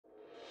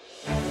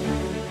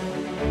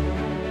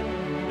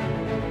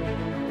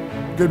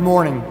Good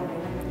morning.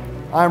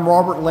 I'm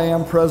Robert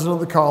Lamb,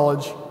 president of the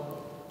college.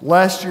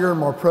 Last year in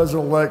my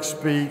president-elect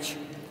speech,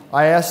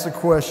 I asked the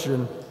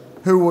question,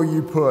 who will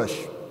you push?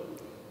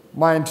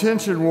 My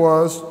intention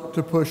was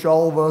to push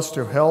all of us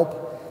to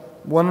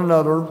help one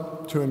another,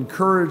 to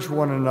encourage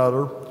one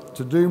another,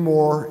 to do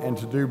more and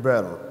to do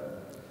better.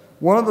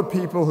 One of the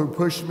people who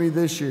pushed me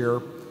this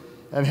year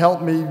and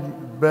helped me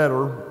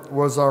better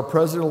was our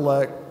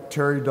president-elect,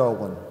 Terry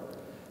Dolan.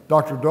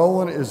 Dr.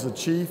 Dolan is the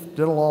chief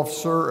dental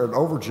officer at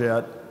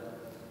Overjet,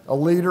 a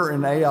leader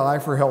in AI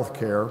for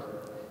healthcare,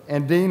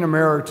 and Dean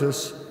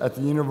Emeritus at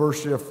the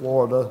University of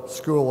Florida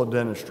School of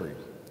Dentistry.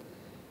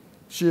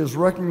 She is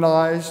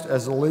recognized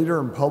as a leader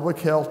in public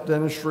health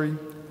dentistry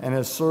and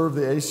has served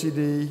the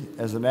ACD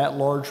as an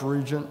at-large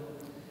regent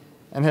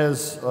and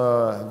has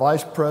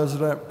vice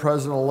president,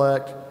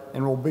 president-elect,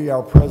 and will be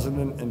our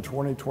president in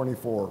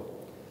 2024.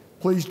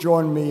 Please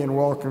join me in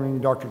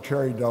welcoming Dr.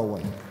 Terry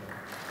Dolan.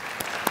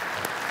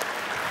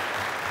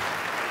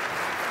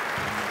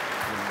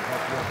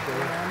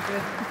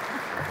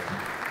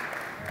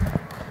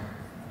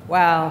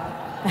 Wow.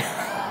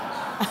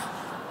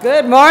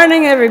 Good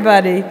morning,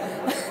 everybody.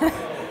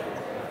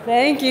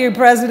 Thank you,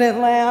 President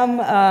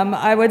Lamb.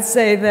 I would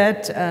say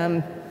that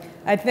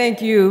I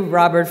thank you,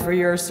 Robert, for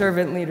your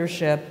servant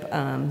leadership,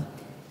 and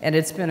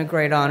it's been a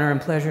great honor and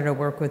pleasure to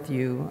work with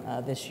you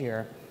this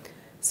year.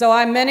 So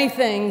I'm many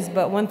things,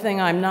 but one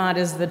thing I'm not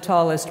is the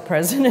tallest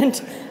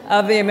president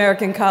of the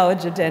American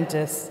College of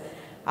Dentists.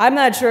 I'm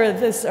not sure if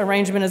this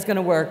arrangement is going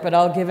to work, but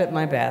I'll give it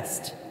my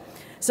best.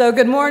 So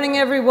good morning,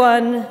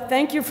 everyone.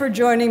 Thank you for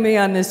joining me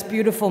on this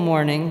beautiful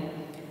morning.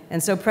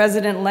 And so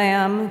President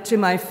Lamb, to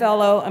my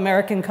fellow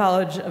American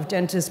College of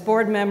Dentists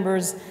board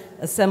members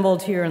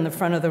assembled here in the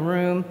front of the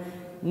room,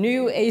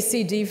 new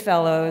ACD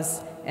fellows,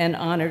 and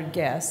honored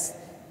guests,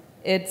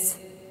 it's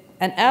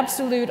an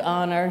absolute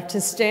honor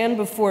to stand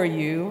before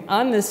you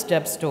on this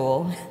step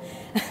stool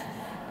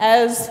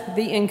as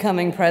the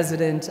incoming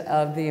president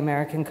of the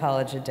American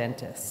College of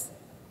Dentists.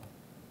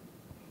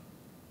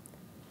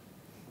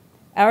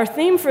 Our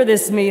theme for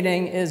this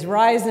meeting is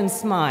Rise and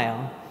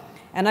Smile,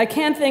 and I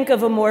can't think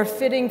of a more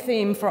fitting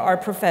theme for our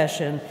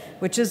profession,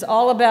 which is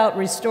all about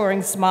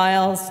restoring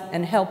smiles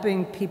and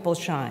helping people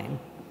shine.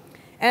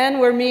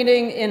 And we're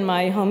meeting in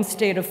my home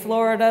state of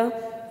Florida,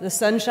 the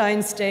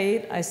Sunshine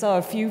State. I saw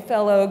a few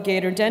fellow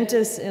Gator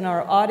dentists in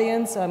our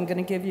audience, so I'm going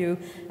to give you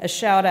a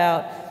shout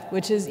out,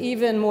 which is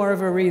even more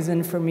of a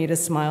reason for me to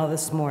smile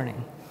this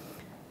morning.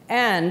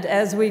 And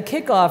as we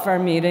kick off our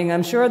meeting,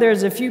 I'm sure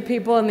there's a few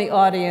people in the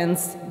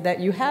audience that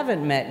you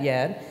haven't met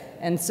yet.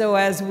 And so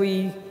as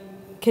we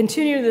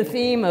continue the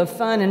theme of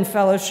fun and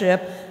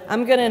fellowship,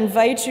 I'm going to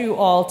invite you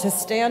all to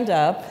stand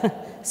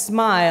up,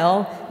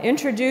 smile,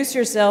 introduce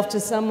yourself to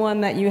someone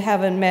that you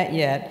haven't met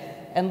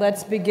yet, and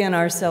let's begin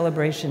our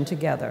celebration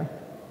together.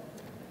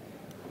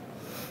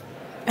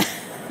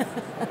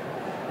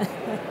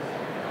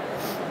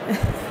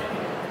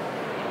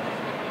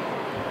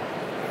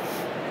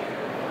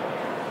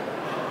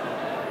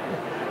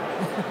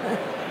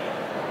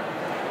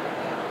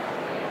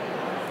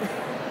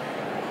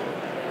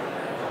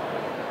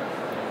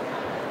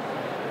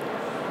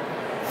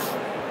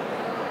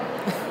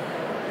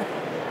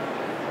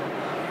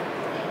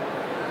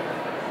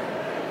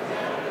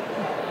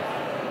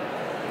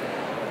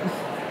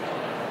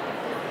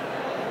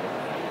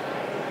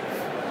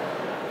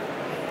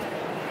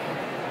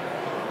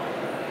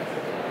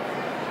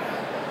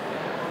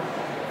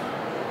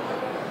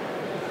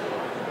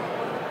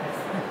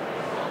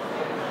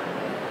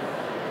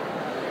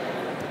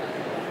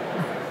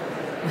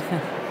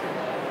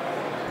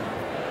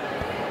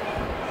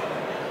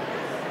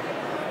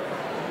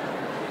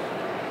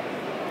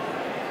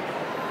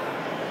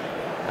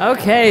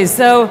 Okay,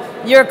 so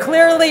you're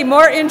clearly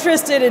more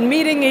interested in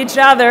meeting each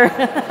other.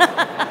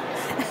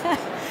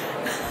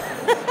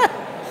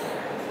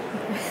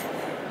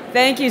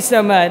 Thank you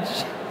so much.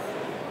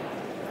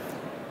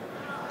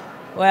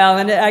 Well,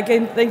 and I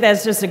think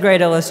that's just a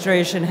great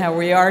illustration how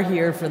we are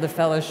here for the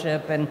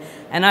fellowship, and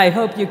I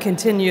hope you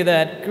continue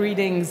that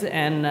greetings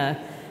and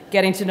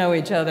getting to know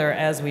each other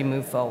as we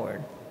move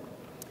forward.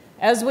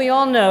 As we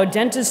all know,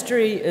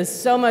 dentistry is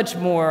so much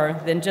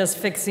more than just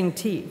fixing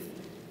teeth.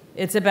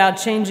 It's about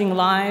changing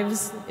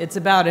lives. It's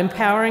about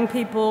empowering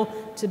people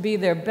to be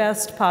their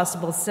best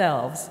possible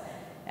selves.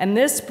 And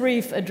this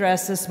brief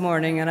address this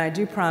morning, and I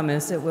do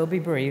promise it will be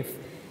brief,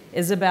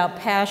 is about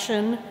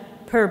passion,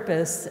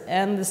 purpose,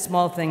 and the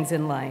small things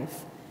in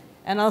life.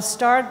 And I'll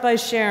start by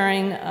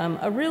sharing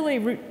a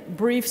really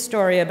brief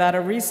story about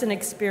a recent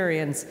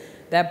experience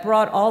that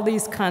brought all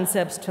these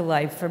concepts to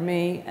life for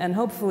me and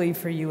hopefully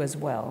for you as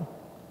well.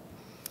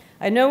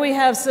 I know we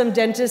have some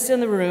dentists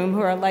in the room who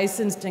are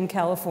licensed in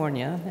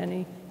California.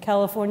 Any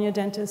California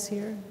dentists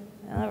here?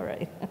 All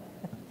right.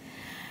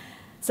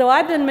 So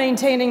I've been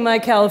maintaining my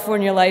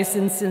California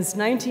license since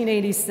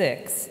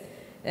 1986.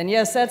 And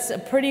yes, that's a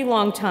pretty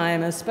long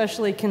time,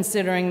 especially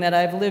considering that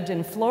I've lived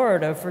in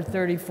Florida for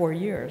 34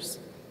 years.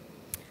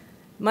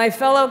 My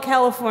fellow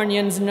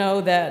Californians know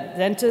that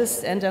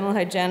dentists and dental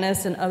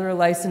hygienists and other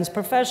licensed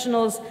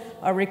professionals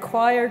are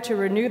required to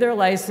renew their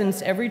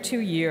license every 2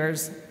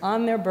 years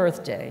on their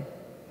birthday.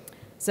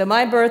 So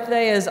my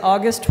birthday is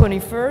August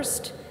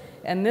 21st,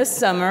 and this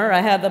summer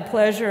I had the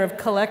pleasure of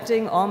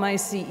collecting all my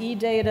CE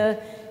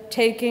data,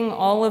 taking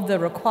all of the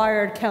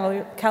required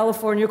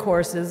California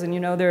courses, and you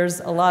know there's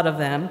a lot of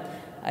them.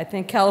 I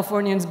think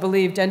Californians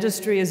believe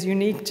dentistry is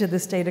unique to the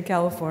state of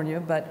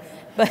California, but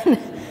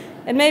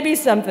and maybe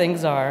some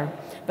things are.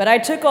 But I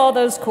took all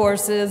those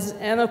courses,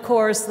 and of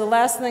course, the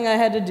last thing I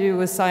had to do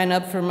was sign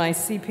up for my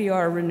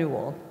CPR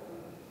renewal.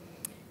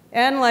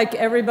 And like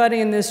everybody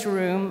in this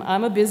room,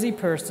 I'm a busy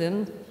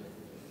person,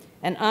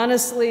 and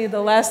honestly,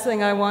 the last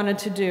thing I wanted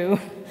to do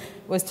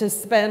was to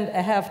spend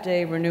a half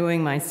day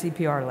renewing my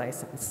CPR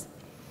license.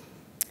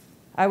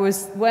 I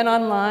went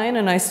online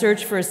and I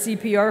searched for a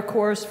CPR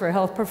course for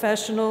health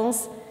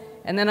professionals,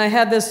 and then I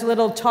had this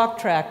little talk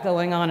track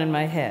going on in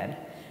my head.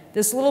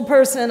 This little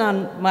person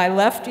on my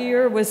left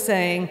ear was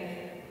saying,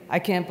 I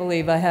can't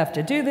believe I have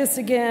to do this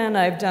again.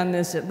 I've done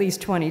this at least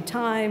 20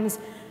 times.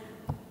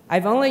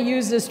 I've only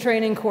used this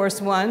training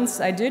course once.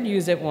 I did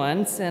use it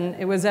once, and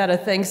it was at a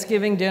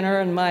Thanksgiving dinner,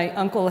 and my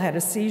uncle had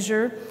a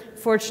seizure.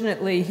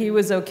 Fortunately, he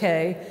was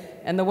okay,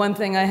 and the one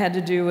thing I had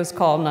to do was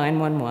call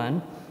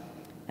 911.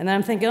 And then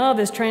I'm thinking, oh,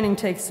 this training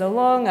takes so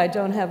long. I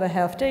don't have a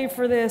half day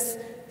for this,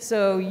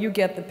 so you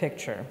get the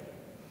picture.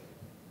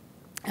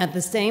 At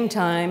the same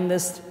time,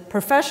 this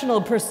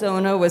professional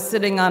persona was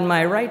sitting on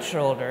my right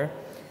shoulder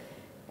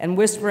and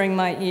whispering in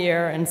my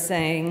ear and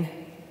saying,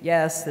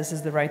 yes, this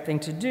is the right thing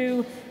to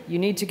do. You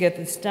need to get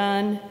this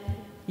done.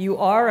 You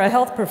are a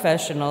health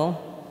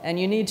professional, and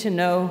you need to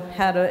know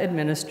how to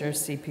administer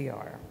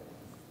CPR.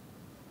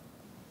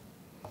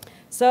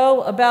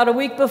 So about a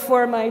week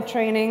before my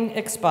training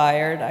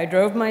expired, I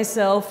drove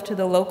myself to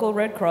the local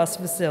Red Cross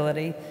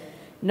facility,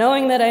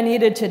 knowing that I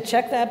needed to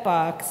check that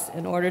box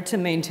in order to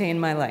maintain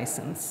my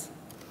license.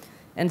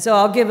 And so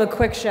I'll give a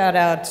quick shout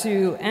out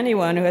to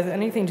anyone who has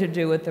anything to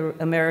do with the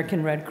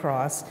American Red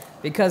Cross,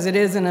 because it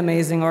is an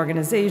amazing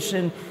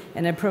organization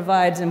and it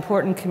provides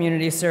important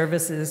community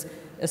services,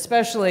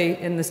 especially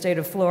in the state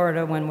of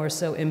Florida when we're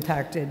so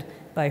impacted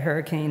by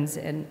hurricanes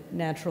and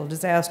natural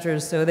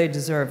disasters, so they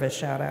deserve a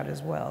shout out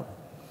as well.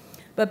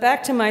 But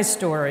back to my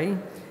story.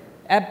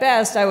 At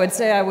best, I would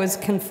say I was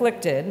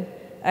conflicted.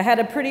 I had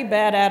a pretty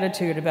bad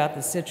attitude about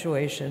the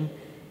situation.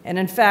 And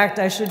in fact,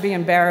 I should be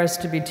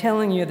embarrassed to be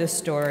telling you this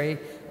story,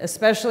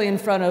 especially in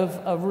front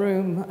of a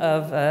room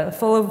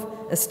full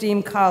of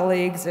esteemed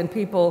colleagues and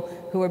people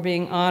who are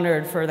being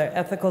honored for their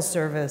ethical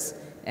service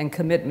and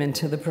commitment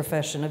to the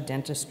profession of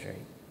dentistry.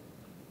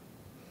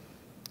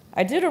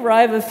 I did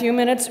arrive a few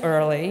minutes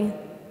early.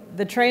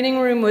 The training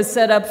room was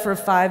set up for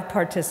 5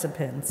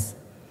 participants.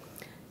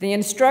 The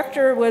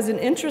instructor was an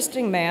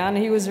interesting man.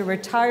 He was a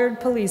retired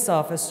police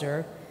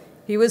officer.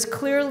 He was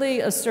clearly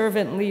a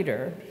servant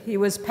leader. He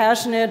was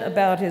passionate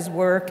about his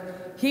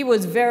work. He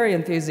was very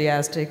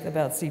enthusiastic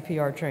about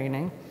CPR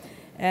training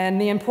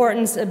and the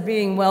importance of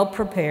being well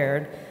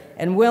prepared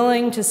and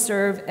willing to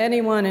serve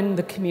anyone in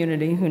the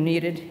community who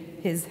needed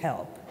his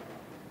help.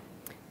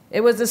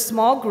 It was a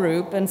small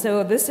group, and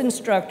so this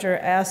instructor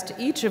asked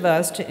each of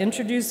us to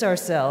introduce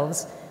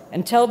ourselves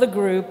and tell the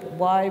group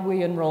why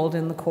we enrolled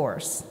in the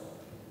course.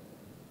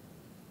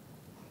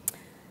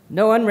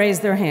 No one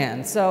raised their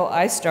hand, so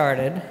I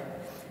started.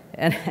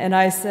 And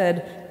I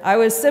said, I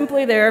was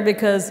simply there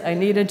because I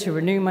needed to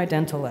renew my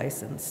dental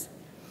license.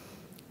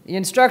 The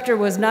instructor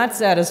was not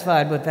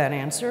satisfied with that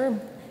answer,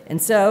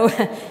 and so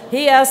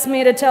he asked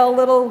me to tell a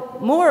little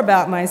more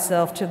about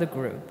myself to the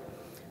group.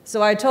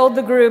 So I told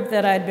the group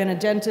that I'd been a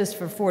dentist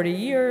for 40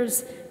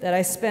 years, that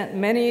I spent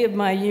many of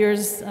my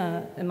years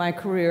in my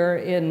career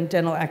in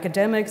dental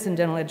academics and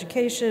dental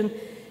education,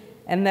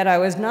 and that I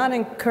was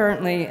not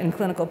currently in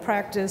clinical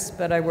practice,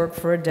 but I work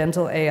for a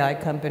dental AI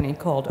company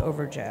called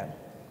Overjet.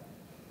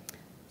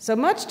 So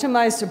much to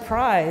my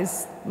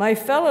surprise, my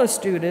fellow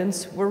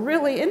students were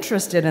really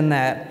interested in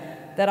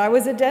that I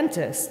was a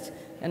dentist.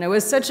 And it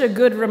was such a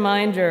good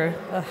reminder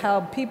of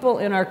how people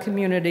in our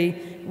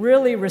community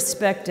really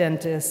respect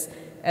dentists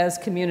as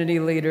community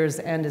leaders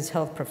and as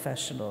health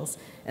professionals.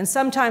 And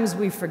sometimes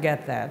we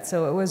forget that,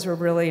 so it was a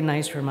really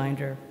nice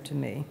reminder to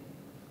me.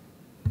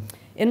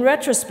 In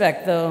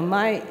retrospect, though,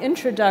 my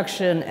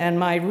introduction and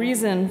my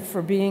reason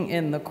for being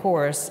in the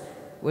course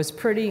was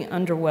pretty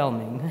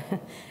underwhelming,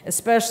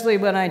 especially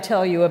when I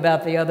tell you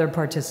about the other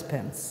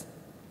participants.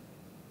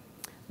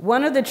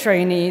 One of the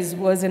trainees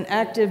was an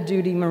active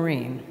duty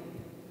Marine.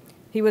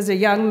 He was a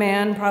young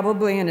man,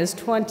 probably in his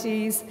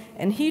 20s,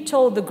 and he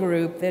told the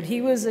group that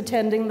he was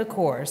attending the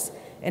course,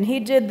 and he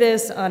did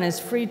this on his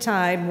free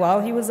time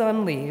while he was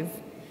on leave,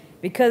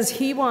 because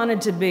he wanted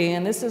to be,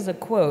 and this is a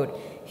quote,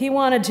 he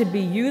wanted to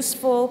be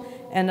useful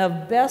and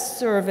of best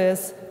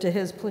service to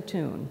his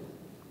platoon.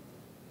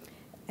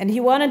 And he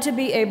wanted to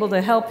be able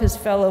to help his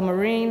fellow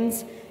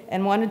Marines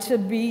and wanted to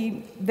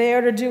be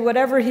there to do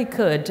whatever he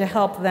could to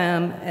help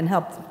them and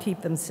help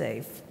keep them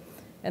safe.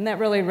 And that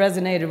really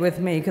resonated with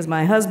me because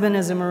my husband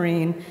is a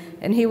Marine,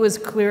 and he was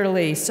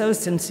clearly so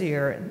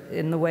sincere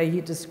in the way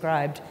he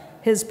described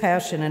his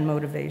passion and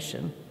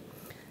motivation.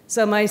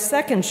 So my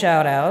second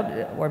shout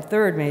out, or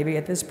third maybe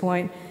at this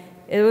point,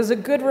 it was a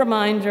good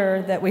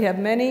reminder that we have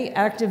many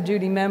active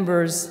duty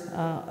members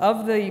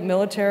of the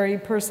military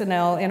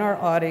personnel in our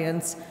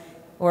audience,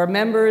 or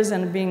members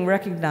and being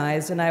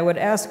recognized, and I would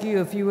ask you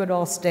if you would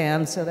all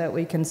stand so that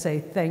we can say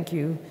thank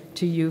you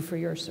to you for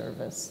your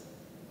service.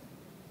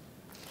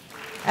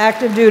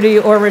 Active duty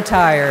or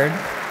retired.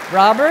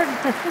 Robert?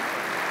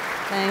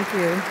 Thank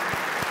you.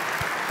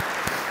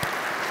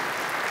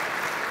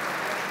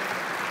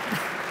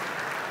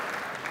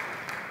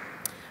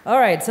 All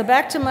right, so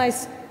back to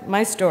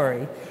my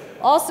story.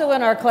 Also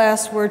in our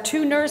class were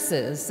two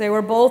nurses. They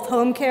were both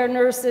home care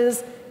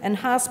nurses and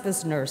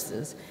hospice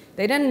nurses.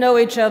 They didn't know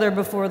each other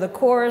before the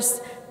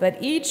course,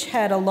 but each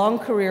had a long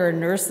career in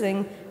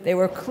nursing. They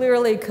were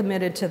clearly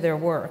committed to their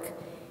work.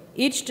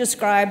 Each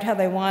described how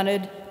they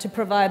wanted to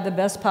provide the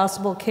best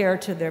possible care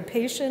to their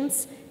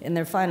patients in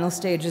their final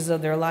stages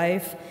of their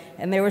life,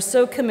 and they were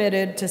so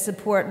committed to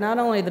support not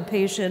only the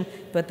patient,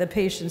 but the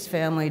patient's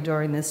family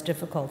during this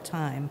difficult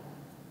time.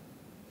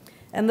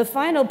 And the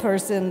final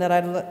person that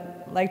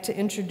I'd like to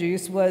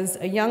introduce was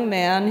a young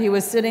man. He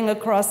was sitting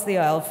across the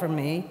aisle from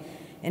me,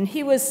 and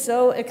he was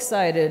so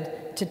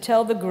excited to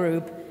tell the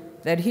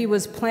group that he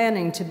was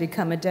planning to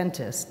become a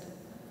dentist.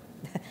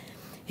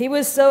 He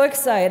was so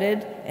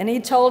excited, and he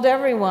told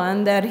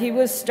everyone that he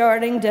was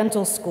starting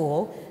dental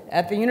school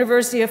at the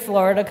University of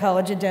Florida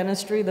College of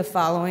Dentistry the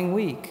following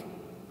week.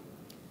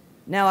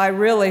 Now, I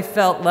really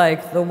felt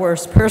like the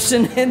worst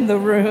person in the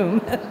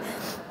room.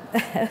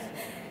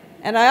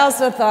 And I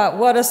also thought,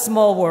 what a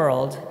small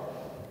world.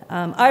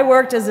 I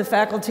worked as a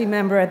faculty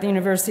member at the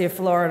University of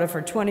Florida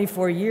for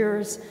 24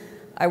 years.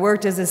 I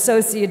worked as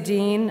associate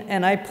dean,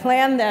 and I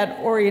planned that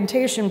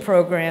orientation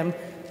program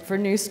for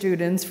new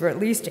students for at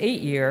least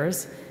 8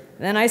 years.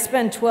 Then I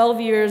spent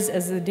 12 years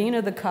as the dean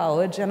of the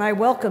college, and I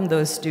welcomed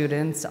those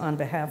students on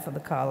behalf of the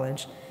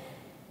college.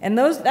 And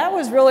that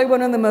was really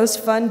one of the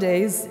most fun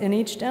days in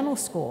each dental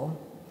school.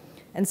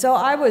 And so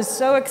I was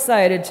so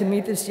excited to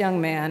meet this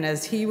young man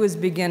as he was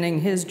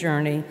beginning his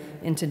journey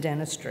into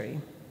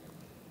dentistry.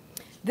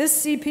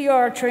 This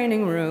CPR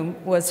training room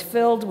was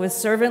filled with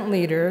servant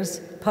leaders,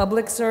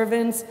 public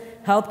servants,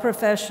 health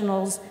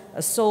professionals,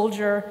 a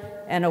soldier,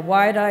 and a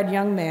wide-eyed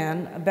young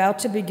man about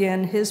to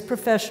begin his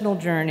professional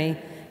journey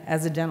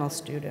as a dental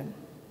student.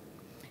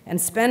 And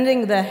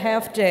spending the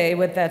half day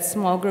with that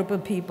small group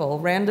of people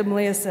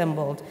randomly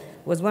assembled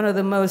was one of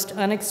the most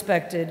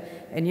unexpected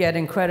and yet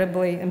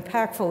incredibly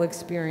impactful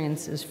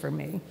experiences for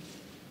me.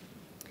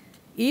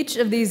 Each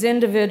of these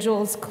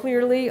individuals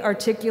clearly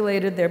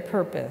articulated their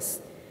purpose.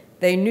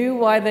 They knew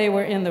why they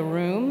were in the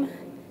room.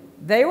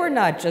 They were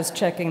not just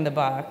checking the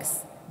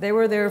box. They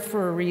were there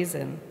for a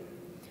reason.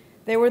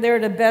 They were there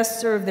to best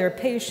serve their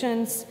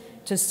patients,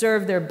 to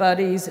serve their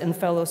buddies and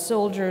fellow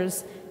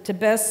soldiers, to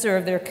best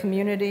serve their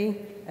community,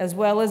 as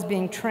well as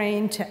being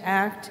trained to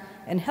act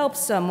and help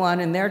someone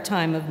in their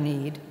time of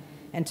need,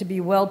 and to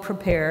be well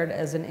prepared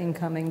as an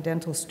incoming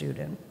dental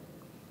student.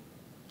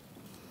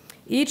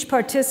 Each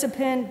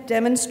participant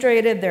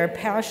demonstrated their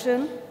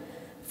passion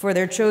for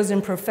their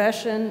chosen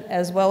profession,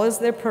 as well as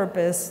their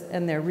purpose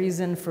and their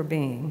reason for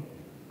being,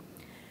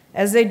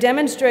 as they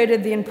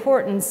demonstrated the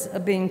importance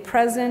of being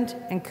present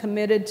and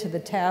committed to the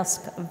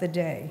task of the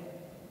day.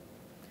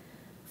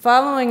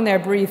 Following their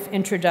brief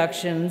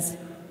introductions,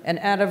 and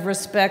out of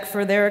respect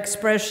for their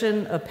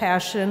expression of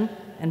passion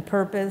and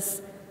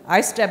purpose,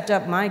 I stepped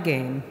up my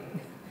game.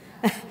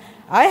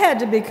 I had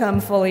to become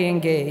fully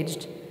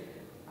engaged.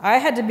 I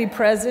had to be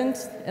present,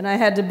 and I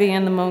had to be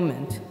in the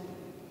moment.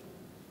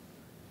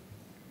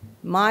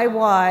 My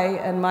why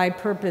and my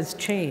purpose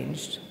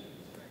changed.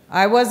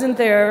 I wasn't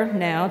there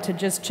now to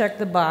just check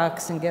the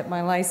box and get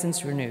my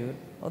license renewed,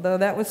 although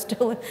that was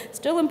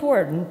still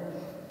important.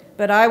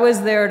 But I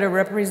was there to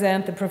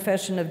represent the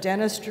profession of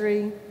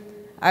dentistry.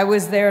 I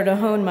was there to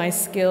hone my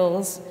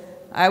skills.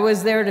 I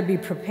was there to be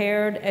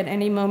prepared at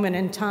any moment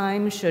in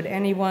time should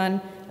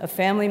anyone, a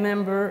family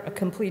member, a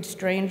complete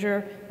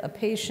stranger, a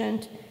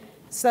patient,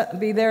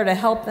 be there to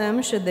help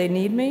them should they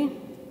need me.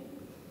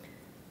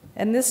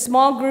 And this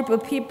small group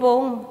of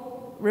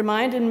people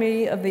reminded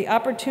me of the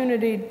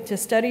opportunity to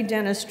study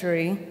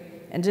dentistry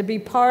and to be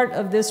part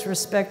of this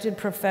respected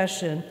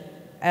profession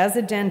as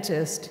a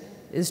dentist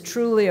is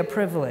truly a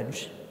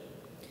privilege.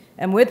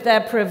 And with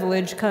that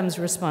privilege comes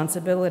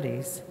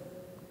responsibilities.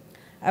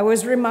 I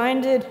was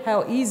reminded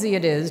how easy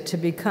it is to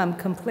become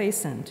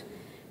complacent,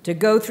 to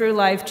go through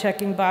life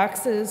checking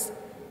boxes,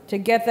 to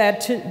get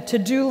that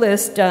to-do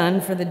list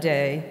done for the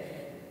day,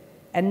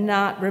 and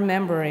not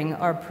remembering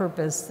our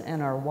purpose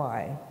and our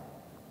why.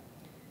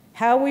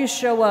 How we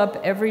show up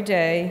every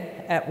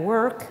day, at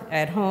work,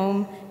 at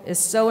home, is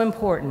so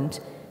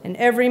important. And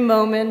every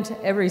moment,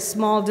 every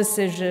small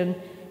decision,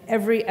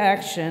 every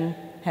action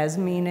has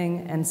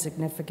meaning and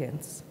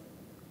significance.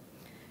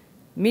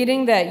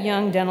 Meeting that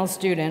young dental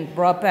student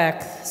brought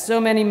back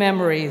so many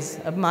memories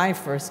of my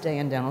first day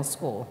in dental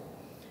school.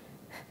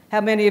 How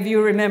many of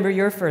you remember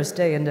your first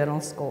day in dental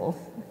school?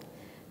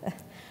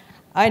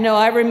 I know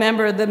I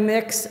remember the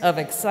mix of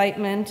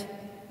excitement,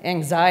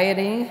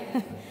 anxiety,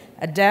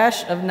 a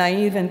dash of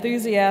naive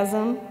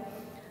enthusiasm.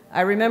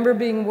 I remember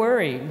being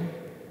worried.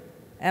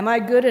 Am I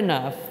good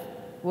enough?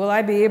 Will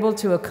I be able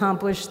to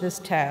accomplish this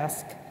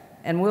task?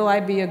 And will I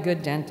be a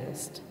good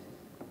dentist?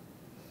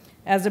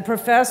 As a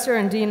professor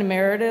and dean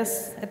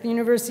emeritus at the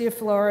University of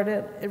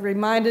Florida, it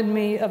reminded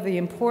me of the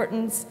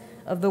importance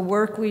of the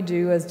work we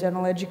do as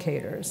dental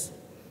educators,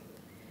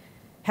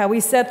 how we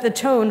set the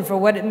tone for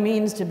what it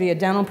means to be a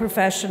dental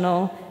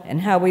professional,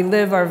 and how we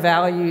live our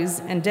values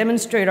and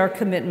demonstrate our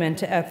commitment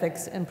to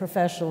ethics and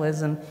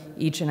professionalism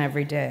each and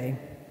every day.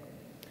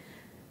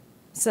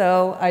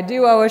 So I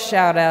do owe a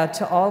shout out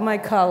to all my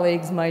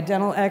colleagues, my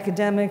dental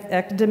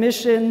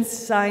academicians,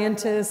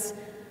 scientists,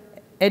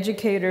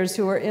 educators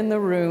who are in the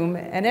room,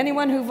 and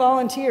anyone who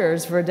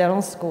volunteers for a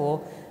dental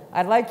school.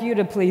 I'd like you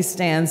to please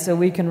stand so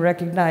we can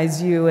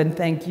recognize you and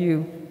thank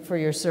you for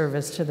your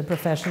service to the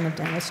profession of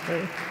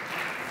dentistry.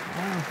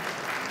 Wow.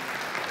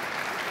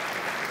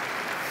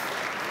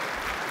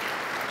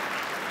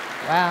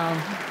 Wow.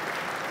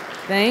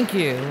 Thank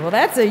you. Well,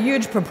 that's a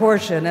huge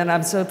proportion, and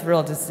I'm so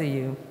thrilled to see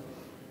you.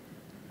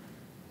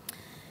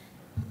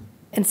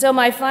 And so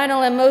my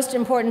final and most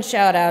important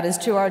shout out is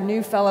to our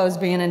new fellows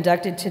being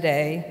inducted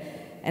today,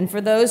 and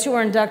for those who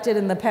were inducted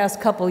in the past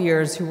couple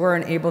years who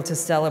weren't able to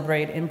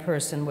celebrate in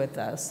person with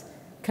us.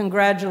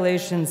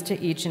 Congratulations to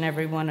each and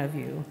every one of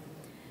you.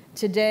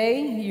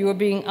 Today, you are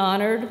being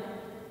honored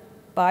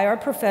by our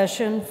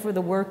profession for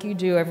the work you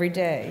do every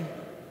day.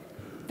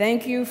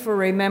 Thank you for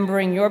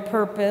remembering your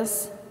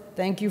purpose.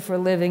 Thank you for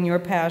living your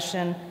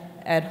passion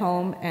at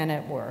home and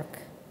at work.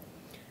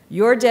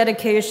 Your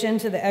dedication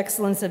to the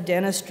excellence of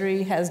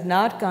dentistry has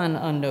not gone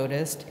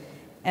unnoticed,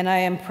 and I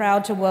am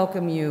proud to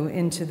welcome you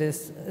into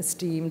this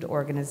esteemed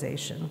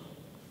organization.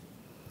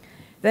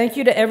 Thank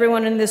you to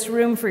everyone in this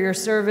room for your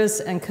service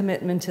and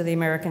commitment to the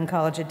American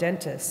College of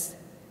Dentists.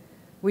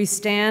 We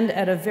stand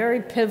at a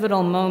very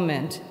pivotal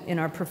moment in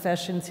our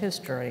profession's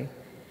history.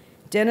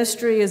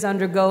 Dentistry is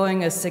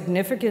undergoing a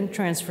significant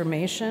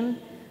transformation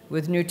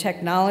with new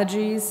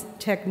technologies,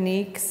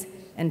 techniques,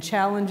 and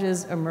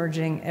challenges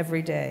emerging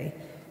every day.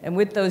 And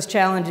with those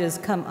challenges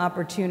come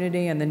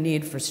opportunity and the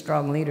need for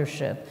strong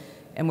leadership.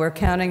 And we're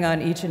counting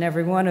on each and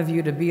every one of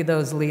you to be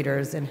those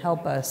leaders and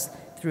help us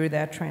through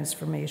that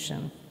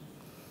transformation.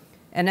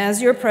 And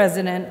as your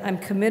president, I'm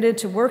committed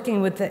to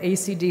working with the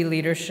ACD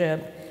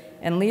leadership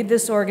and lead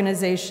this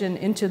organization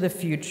into the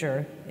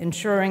future,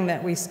 ensuring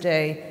that we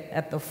stay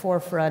at the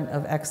forefront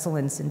of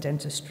excellence in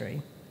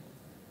dentistry.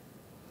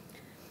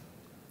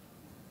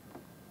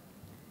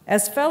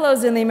 As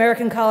fellows in the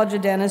American College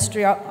of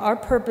Dentistry, our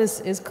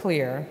purpose is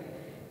clear: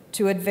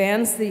 to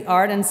advance the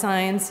art and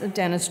science of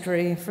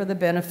dentistry for the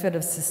benefit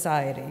of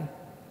society.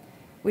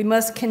 We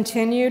must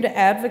continue to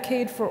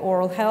advocate for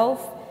oral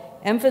health,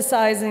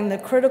 emphasizing the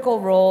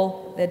critical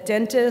role that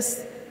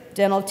dentists,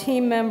 dental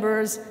team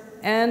members,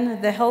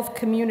 and the health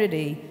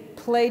community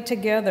play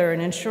together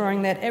in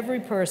ensuring that every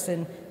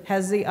person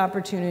has the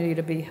opportunity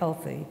to be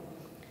healthy.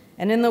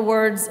 And in the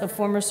words of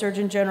former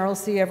Surgeon General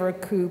C.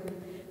 Everett Koop,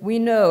 we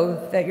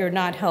know that you're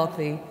not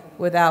healthy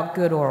without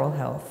good oral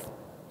health.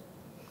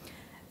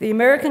 The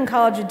American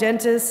College of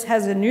Dentists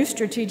has a new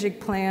strategic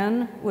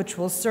plan which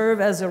will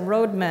serve as a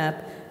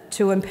roadmap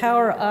to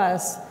empower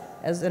us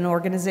as an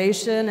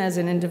organization, as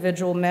an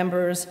individual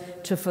members,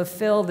 to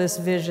fulfill this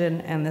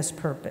vision and this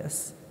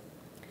purpose.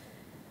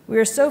 We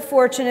are so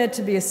fortunate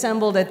to be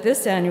assembled at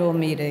this annual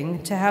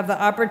meeting, to have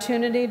the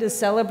opportunity to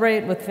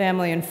celebrate with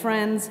family and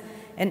friends,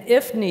 and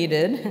if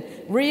needed,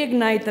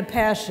 reignite the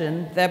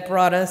passion that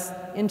brought us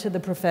into the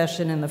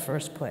profession in the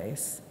first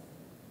place.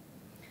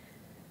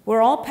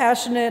 We're all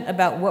passionate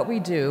about what we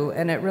do,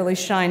 and it really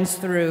shines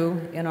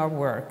through in our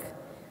work.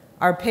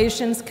 Our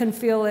patients can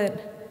feel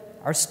it,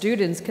 our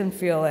students can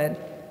feel it,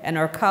 and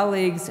our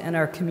colleagues and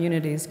our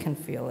communities can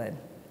feel it.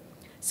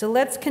 So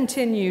let's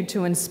continue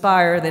to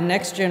inspire the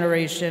next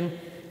generation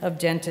of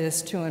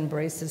dentists to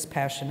embrace this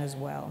passion as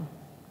well.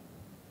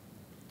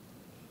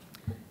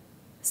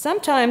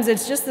 Sometimes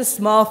it's just the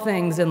small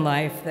things in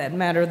life that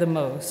matter the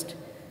most.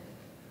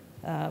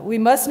 We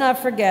must not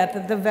forget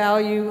that the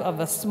value of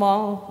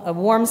a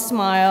warm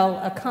smile,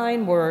 a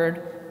kind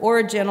word, or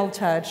a gentle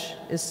touch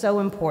is so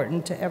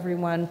important to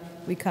everyone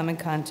we come in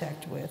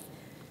contact with.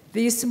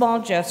 These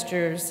small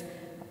gestures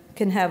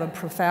can have a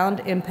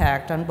profound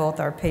impact on both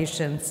our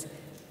patients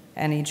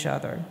and each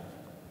other.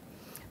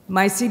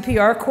 My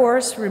CPR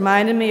course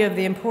reminded me of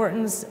the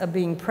importance of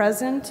being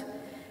present,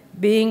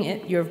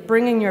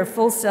 bringing your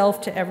full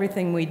self to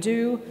everything we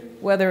do,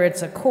 whether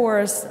it's a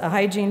course, a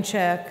hygiene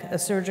check, a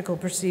surgical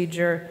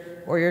procedure,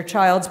 or your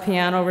child's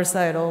piano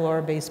recital or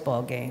a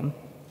baseball game.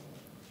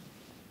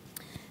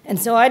 And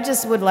so I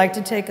just would like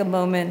to take a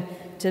moment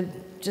to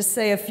just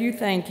say a few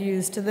thank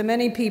yous to the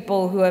many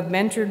people who have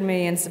mentored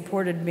me and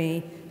supported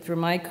me through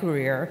my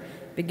career,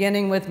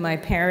 beginning with my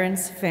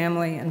parents,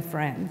 family, and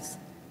friends.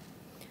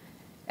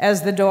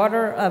 As the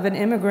daughter of an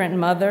immigrant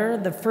mother,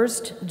 the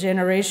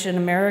first-generation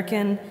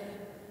American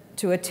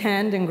to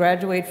attend and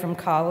graduate from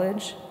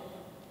college,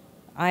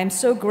 I'm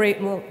so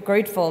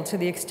grateful to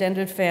the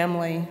extended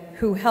family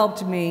who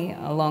helped me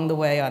along the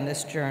way on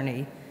this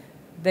journey.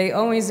 They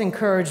always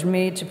encouraged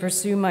me to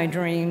pursue my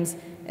dreams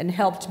and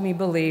helped me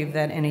believe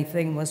that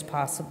anything was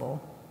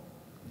possible.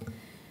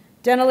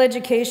 Dental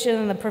education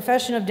and the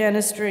profession of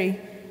dentistry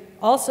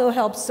also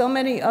helped so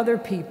many other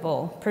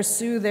people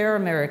pursue their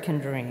American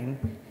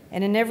dream.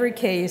 And in every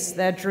case,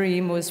 that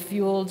dream was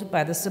fueled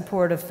by the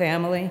support of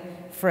family,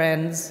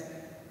 friends,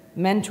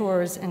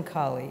 mentors, and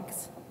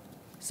colleagues.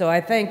 So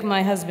I thank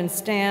my husband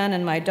Stan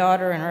and my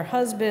daughter and her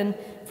husband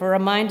for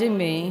reminding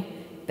me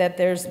that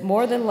there's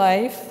more than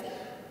life.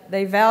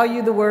 They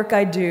value the work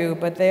I do,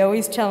 but they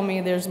always tell me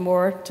there's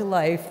more to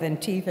life than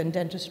teeth and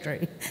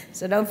dentistry.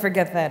 So don't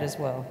forget that as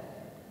well.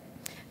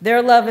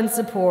 Their love and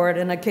support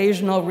and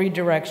occasional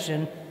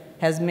redirection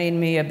has made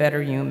me a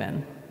better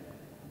human.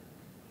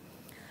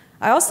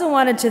 I also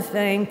wanted to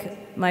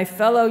thank my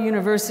fellow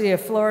University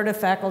of Florida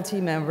faculty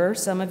member,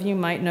 some of you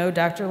might know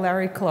Dr.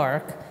 Larry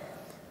Clark,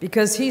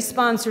 because he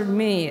sponsored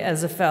me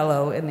as a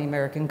fellow in the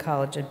American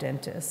College of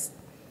Dentists.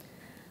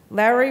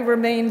 Larry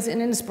remains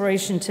an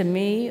inspiration to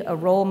me, a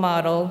role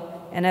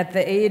model, and at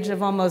the age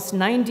of almost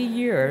 90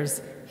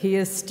 years, he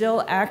is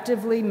still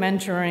actively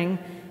mentoring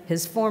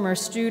his former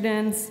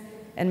students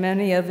and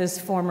many of his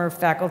former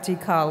faculty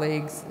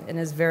colleagues, and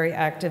is very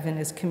active in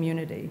his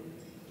community.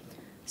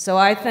 So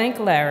I thank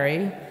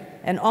Larry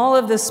and all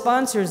of the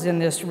sponsors in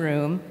this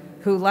room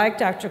who, like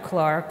Dr.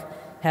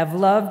 Clark, have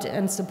loved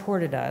and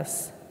supported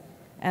us.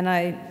 And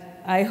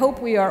I hope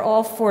we are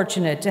all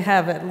fortunate to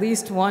have at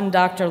least one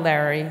Dr.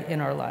 Larry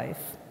in our life.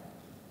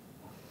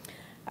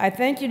 I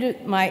thank you to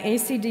my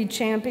ACD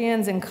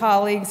champions and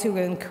colleagues who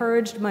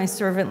encouraged my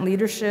servant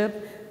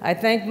leadership. I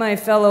thank my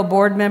fellow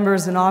board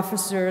members and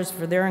officers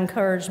for their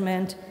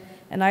encouragement.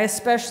 And I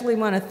especially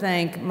want to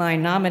thank my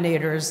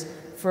nominators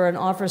for an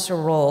officer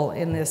role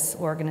in this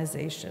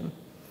organization.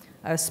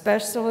 I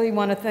especially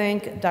want to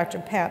thank Dr.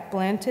 Pat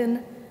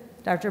Blanton,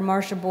 Dr.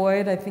 Marcia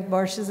Boyd, I think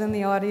Marcia's in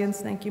the audience,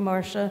 thank you,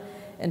 Marcia,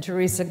 and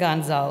Teresa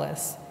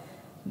Gonzalez.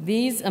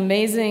 These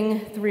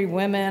amazing three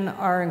women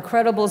are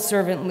incredible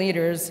servant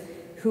leaders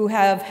who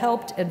have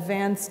helped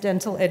advance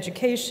dental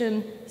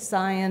education,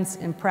 science,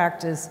 and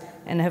practice,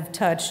 and have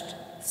touched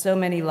so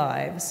many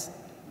lives.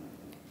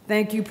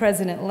 Thank you,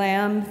 President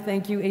Lamb.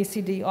 Thank you,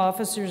 ACD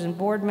officers and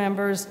board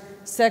members,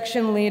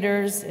 section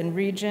leaders, and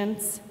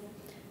regents,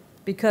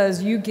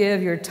 because you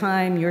give your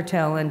time, your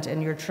talent,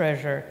 and your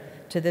treasure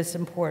to this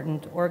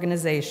important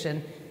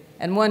organization.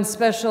 And one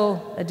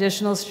special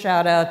additional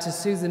shout out to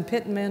Susan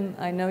Pittman,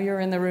 I know you're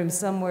in the room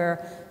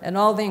somewhere, and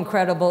all the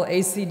incredible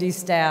ACD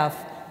staff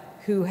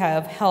who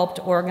have helped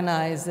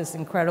organize this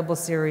incredible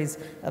series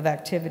of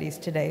activities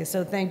today.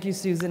 So thank you,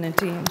 Susan and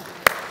team.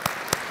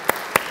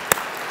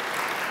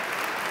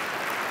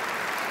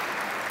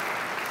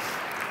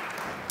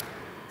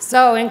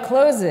 So in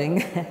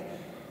closing,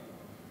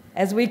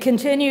 as we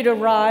continue to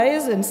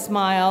rise and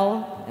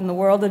smile in the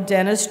world of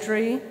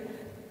dentistry,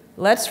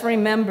 let's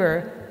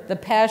remember the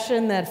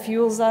passion that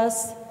fuels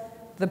us,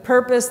 the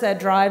purpose that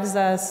drives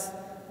us,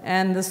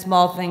 and the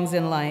small things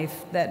in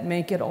life that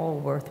make it all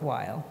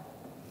worthwhile.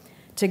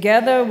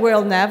 Together,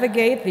 we'll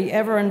navigate the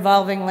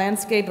ever-evolving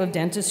landscape of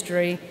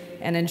dentistry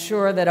and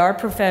ensure that our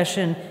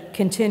profession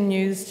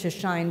continues to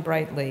shine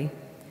brightly.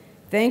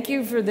 Thank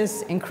you for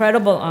this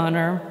incredible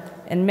honor,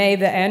 and may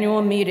the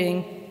annual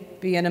meeting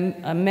be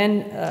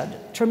a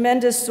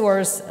tremendous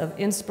source of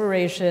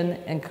inspiration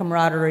and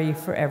camaraderie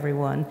for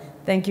everyone.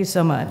 Thank you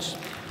so much.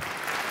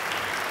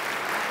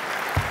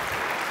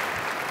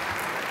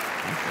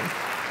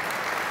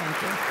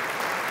 Thank you.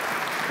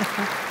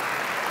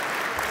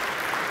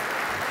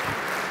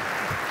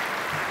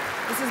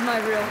 This is my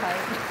real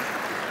height.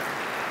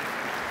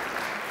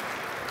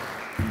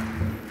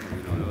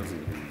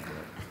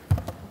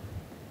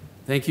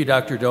 Thank you,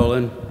 Dr.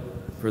 Dolan,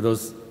 for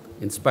those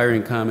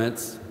inspiring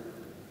comments.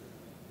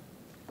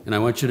 And I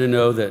want you to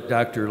know that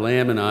Dr.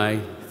 Lamb and I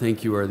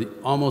think you are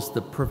almost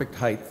the perfect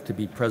height to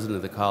be president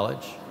of the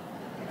college.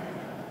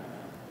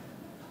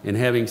 And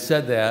having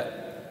said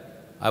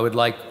that, I would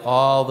like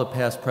all the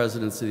past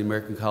presidents of the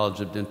American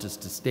College of Dentists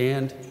to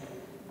stand,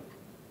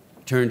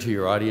 turn to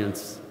your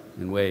audience,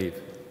 and wave.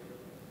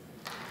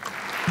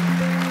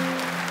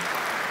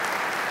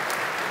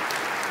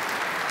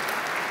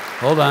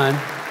 Hold on.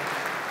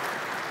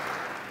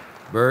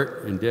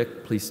 Bert and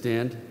Dick, please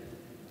stand.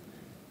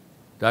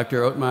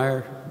 Dr.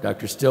 Oatmeyer,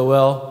 Dr.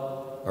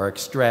 Stillwell are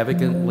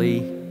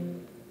extravagantly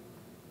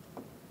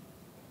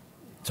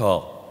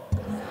tall.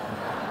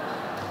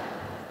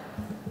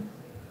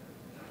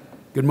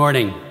 Good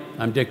morning.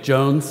 I'm Dick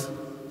Jones.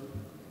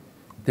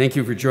 Thank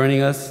you for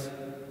joining us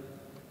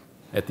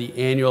at the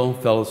annual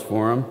Fellows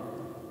Forum.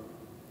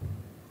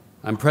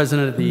 I'm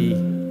president of the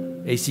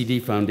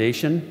ACD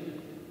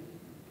Foundation.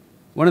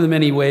 One of the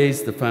many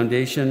ways the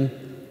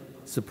foundation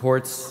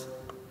supports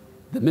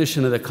the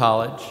mission of the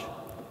college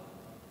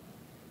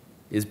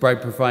is by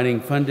providing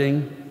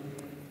funding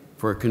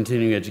for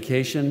continuing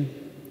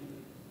education,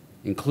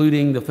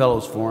 including the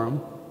Fellows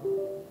Forum.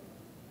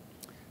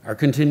 Our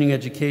continuing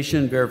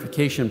education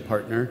verification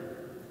partner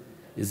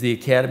is the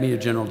Academy of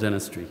General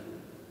Dentistry.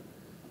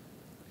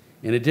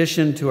 In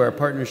addition to our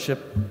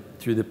partnership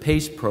through the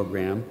PACE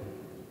program,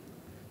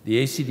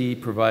 the ACD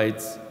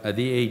provides,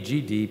 the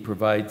AGD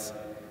provides,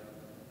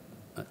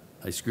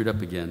 I screwed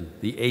up again.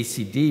 The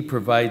ACD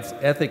provides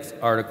ethics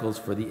articles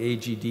for the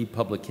AGD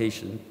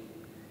publication,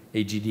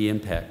 AGD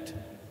Impact,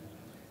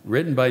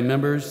 written by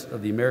members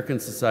of the American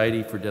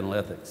Society for Dental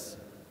Ethics.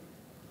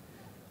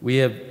 We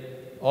have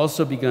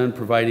also begun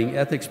providing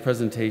ethics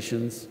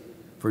presentations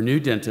for new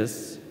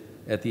dentists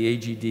at the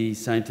AGD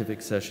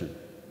Scientific Session.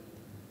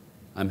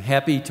 I'm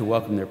happy to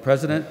welcome their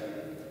president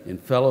and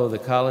fellow of the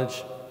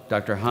college,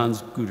 Dr.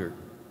 Hans Guder.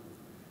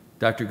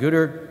 Dr.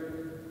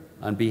 Guder,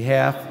 on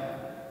behalf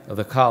of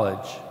the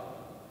college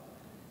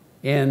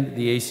and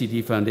the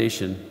ACD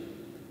Foundation,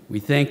 we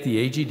thank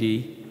the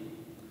AGD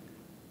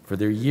for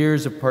their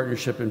years of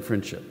partnership and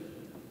friendship.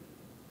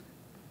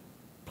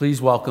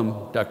 Please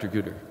welcome Dr.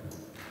 Guder.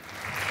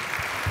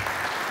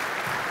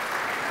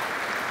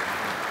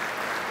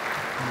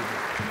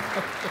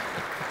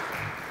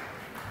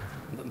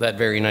 That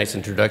very nice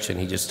introduction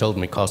he just told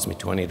me cost me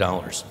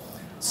 $20.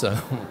 So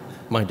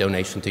my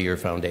donation to your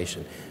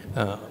foundation.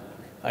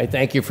 I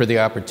thank you for the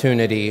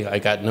opportunity. I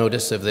got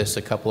notice of this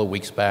a couple of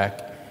weeks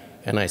back,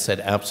 and I said,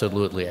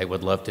 absolutely, I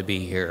would love to be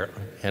here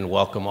and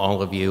welcome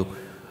all of you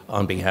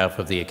on behalf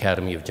of the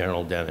Academy of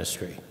General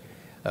Dentistry.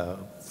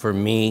 For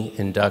me,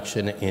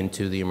 induction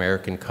into the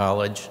American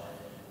College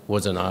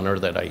was an honor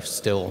that I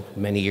still,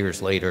 many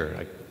years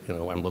later,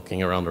 I'm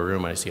looking around the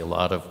room, I see a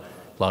lot of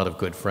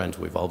good friends.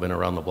 We've all been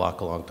around the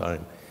block a long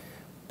time.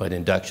 But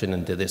induction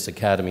into this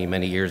academy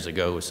many years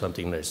ago is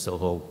something that I still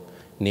hold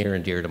near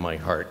and dear to my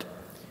heart,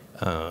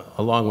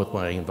 along with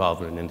my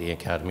involvement in the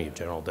Academy of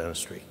General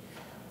Dentistry.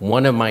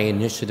 One of my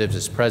initiatives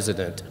as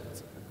president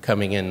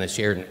coming in this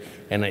year,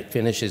 and it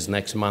finishes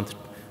next month.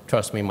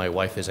 Trust me, my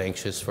wife is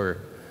anxious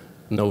for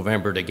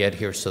November to get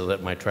here so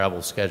that my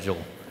travel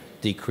schedule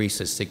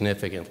decreases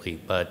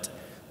significantly. But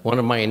one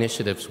of my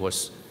initiatives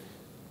was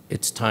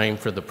it's time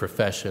for the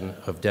profession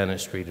of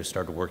dentistry to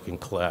start working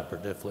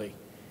collaboratively.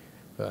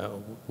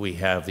 We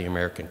have the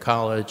American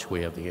College,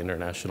 we have the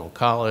International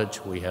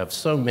College, we have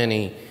so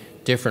many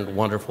different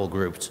wonderful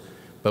groups,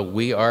 but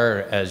we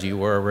are, as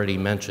you already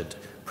mentioned,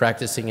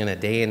 practicing in a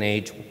day and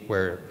age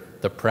where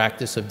the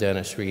practice of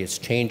dentistry is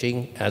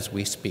changing as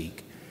we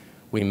speak.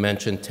 We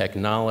mentioned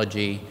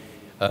technology,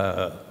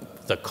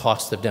 the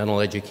cost of dental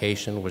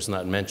education was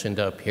not mentioned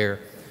up here,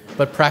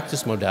 but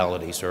practice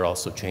modalities are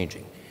also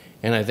changing.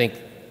 And I think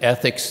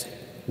ethics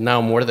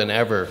now more than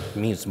ever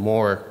means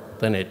more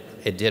than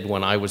it did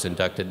when I was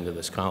inducted into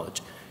this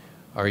college.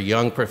 Our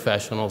young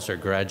professionals are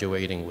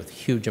graduating with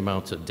huge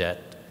amounts of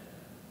debt.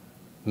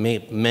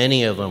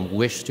 Many of them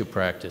wish to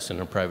practice in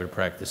a private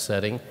practice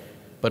setting,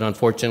 but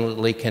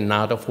unfortunately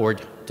cannot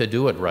afford to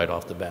do it right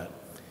off the bat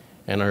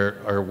and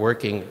are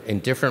working in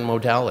different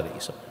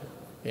modalities.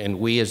 And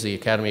we as the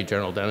Academy of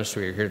General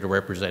Dentistry are here to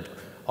represent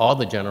all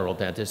the general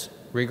dentists,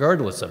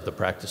 regardless of the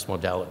practice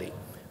modality,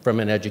 from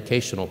an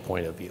educational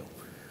point of view.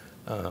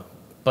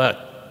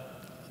 But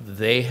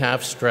they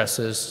have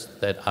stresses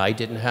that I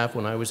didn't have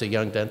when I was a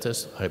young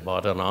dentist. I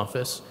bought an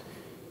office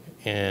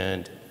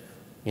and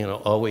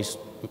always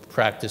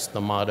practiced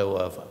the motto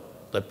of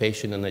the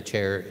patient in the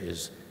chair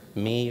is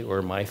me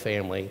or my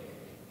family,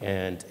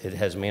 and it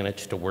has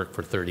managed to work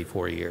for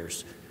 34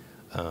 years.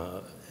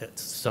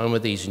 Some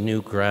of these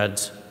new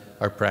grads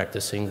are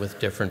practicing with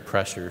different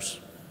pressures,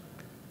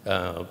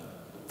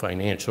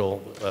 financial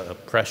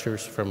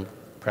pressures from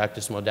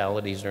practice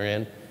modalities are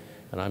in,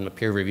 and I'm the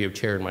peer review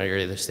chair in my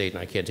area of the state,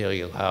 and I can't tell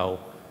you how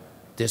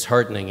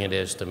disheartening it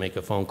is to make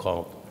a phone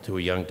call to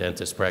a young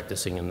dentist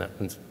practicing in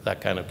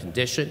that kind of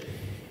condition.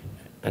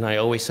 And I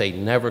always say,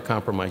 never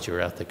compromise your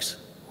ethics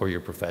or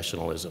your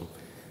professionalism.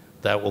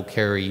 That will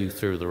carry you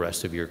through the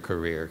rest of your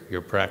career.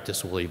 Your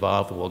practice will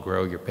evolve, will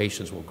grow, your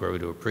patients will grow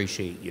to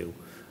appreciate you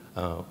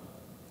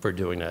for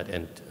doing that.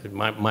 And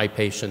my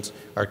patients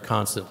are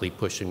constantly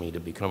pushing me to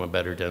become a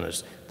better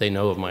dentist. They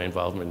know of my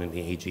involvement in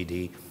the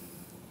AGD.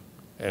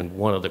 And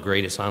one of the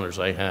greatest honors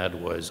I had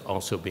was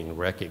also being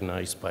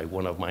recognized by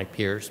one of my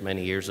peers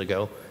many years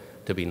ago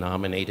to be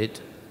nominated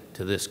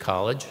to this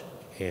college.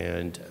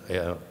 And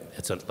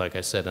it's, like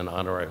I said, an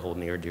honor I hold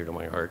near and dear to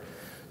my heart.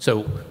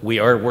 So we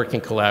are working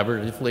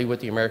collaboratively with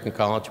the American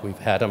College. We've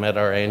had them at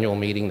our annual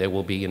meeting. They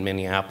will be in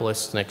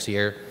Minneapolis next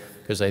year,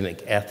 because I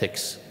think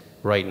ethics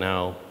right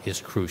now is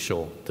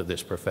crucial to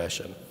this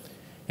profession.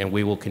 And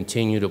we will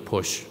continue to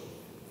push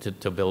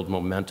to build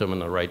momentum in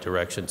the right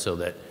direction so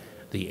that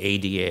the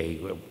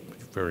ADA,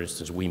 for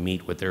instance, we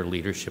meet with their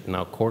leadership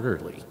now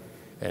quarterly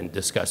and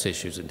discuss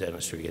issues in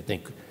dentistry. I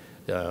think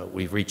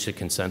we've reached a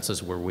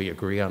consensus where we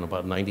agree on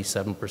about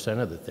 97%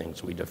 of the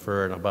things. We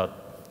defer on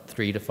about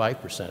 3 to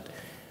 5%.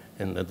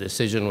 And the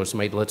decision was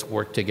made, let's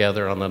work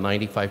together on the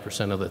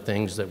 95% of the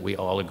things that we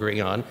all agree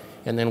on,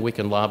 and then we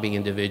can lobby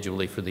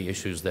individually for the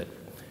issues that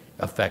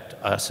affect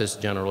us as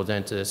general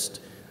dentists.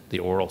 The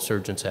oral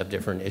surgeons have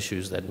different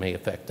issues that may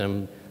affect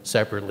them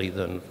separately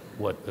than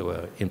what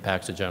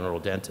impacts a general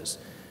dentist.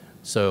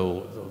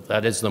 So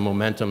that is the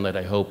momentum that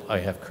I hope I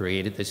have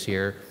created this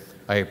year.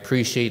 I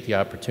appreciate the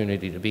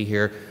opportunity to be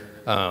here.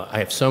 I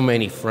have so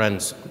many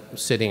friends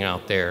sitting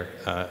out there,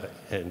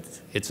 and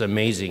it's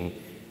amazing.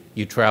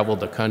 You travel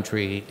the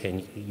country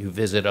and you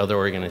visit other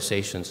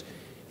organizations,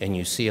 and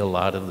you see a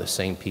lot of the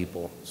same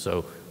people.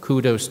 So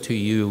kudos to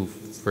you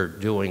for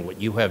doing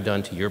what you have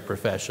done to your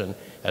profession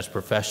as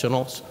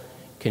professionals.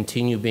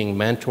 Continue being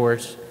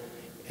mentors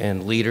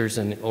and leaders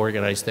in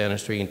organized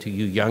dentistry. And to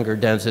you younger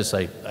dentists,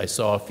 I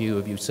saw a few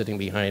of you sitting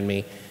behind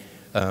me.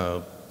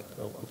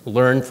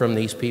 Learn from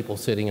these people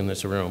sitting in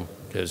this room,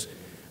 because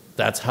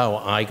that's how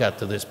I got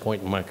to this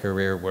point in my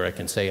career where I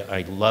can say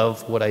I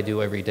love what I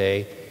do every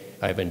day.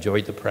 I've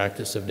enjoyed the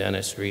practice of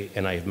dentistry,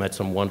 and I've met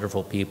some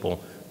wonderful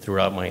people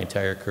throughout my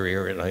entire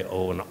career, and I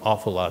owe an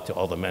awful lot to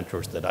all the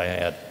mentors that I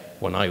had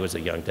when I was a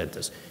young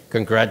dentist.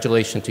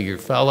 Congratulations to your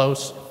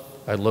fellows.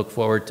 I look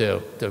forward to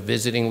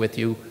visiting with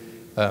you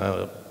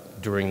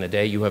during the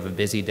day. You have a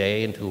busy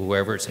day, and to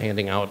whoever's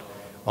handing out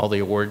all the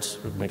awards,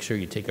 make sure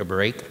you take a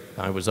break.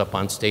 I was up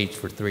on stage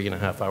for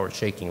 3.5 hours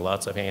shaking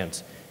lots of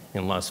hands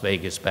in Las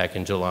Vegas back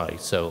in July.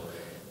 So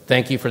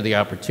thank you for the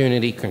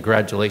opportunity.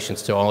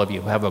 Congratulations to all of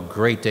you. Have a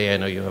great day. I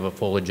know you have a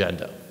full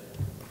agenda.